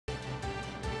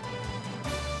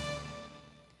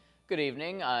Good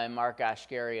evening, I'm Mark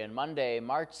Ashgarian. Monday,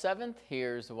 March 7th,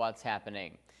 here's what's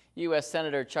happening. U.S.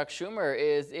 Senator Chuck Schumer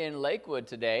is in Lakewood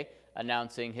today,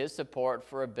 announcing his support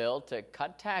for a bill to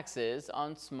cut taxes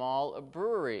on small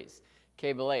breweries.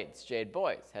 Cable 8's Jade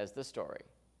Boice has the story.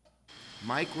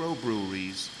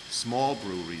 Microbreweries, small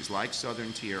breweries like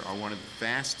Southern Tier are one of the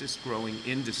fastest growing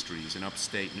industries in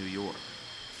upstate New York.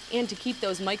 And to keep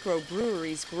those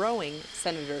microbreweries growing,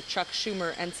 Senator Chuck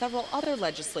Schumer and several other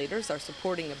legislators are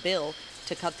supporting a bill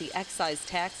to cut the excise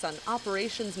tax on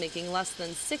operations making less than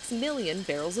 6 million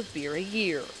barrels of beer a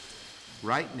year.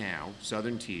 Right now,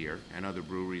 Southern Tier and other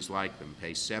breweries like them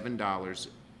pay $7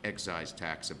 excise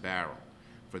tax a barrel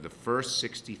for the first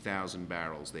 60,000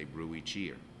 barrels they brew each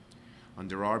year.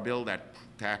 Under our bill, that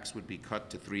tax would be cut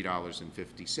to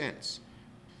 $3.50.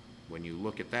 When you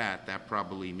look at that, that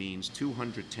probably means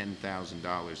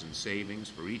 $210,000 in savings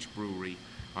for each brewery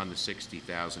on the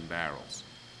 60,000 barrels.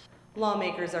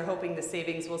 Lawmakers are hoping the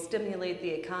savings will stimulate the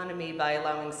economy by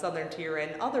allowing Southern Tier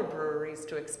and other breweries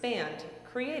to expand,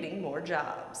 creating more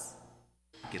jobs.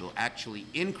 It'll actually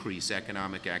increase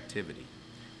economic activity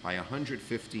by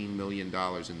 $115 million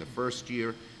in the first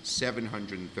year,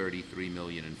 $733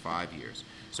 million in 5 years.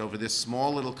 So for this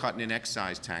small little cut in an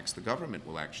excise tax, the government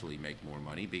will actually make more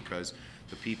money because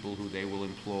the people who they will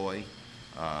employ,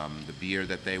 the beer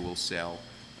that they will sell,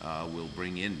 will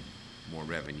bring in more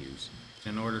revenues.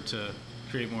 In order to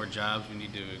create more jobs, we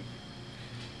need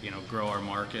to, grow our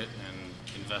market and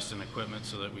invest in equipment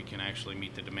so that we can actually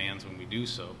meet the demands when we do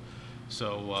so.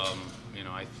 So,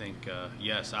 I think,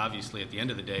 yes, obviously at the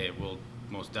end of the day, it will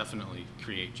most definitely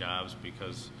create jobs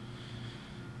because,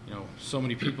 so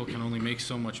many people can only make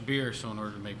so much beer. So in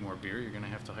order to make more beer, you're going to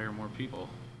have to hire more people.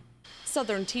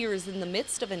 Southern Tier is in the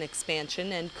midst of an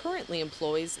expansion and currently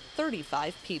employs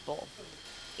 35 people.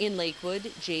 In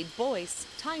Lakewood, Jade Boice,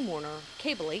 Time Warner,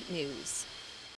 Cable 8 News.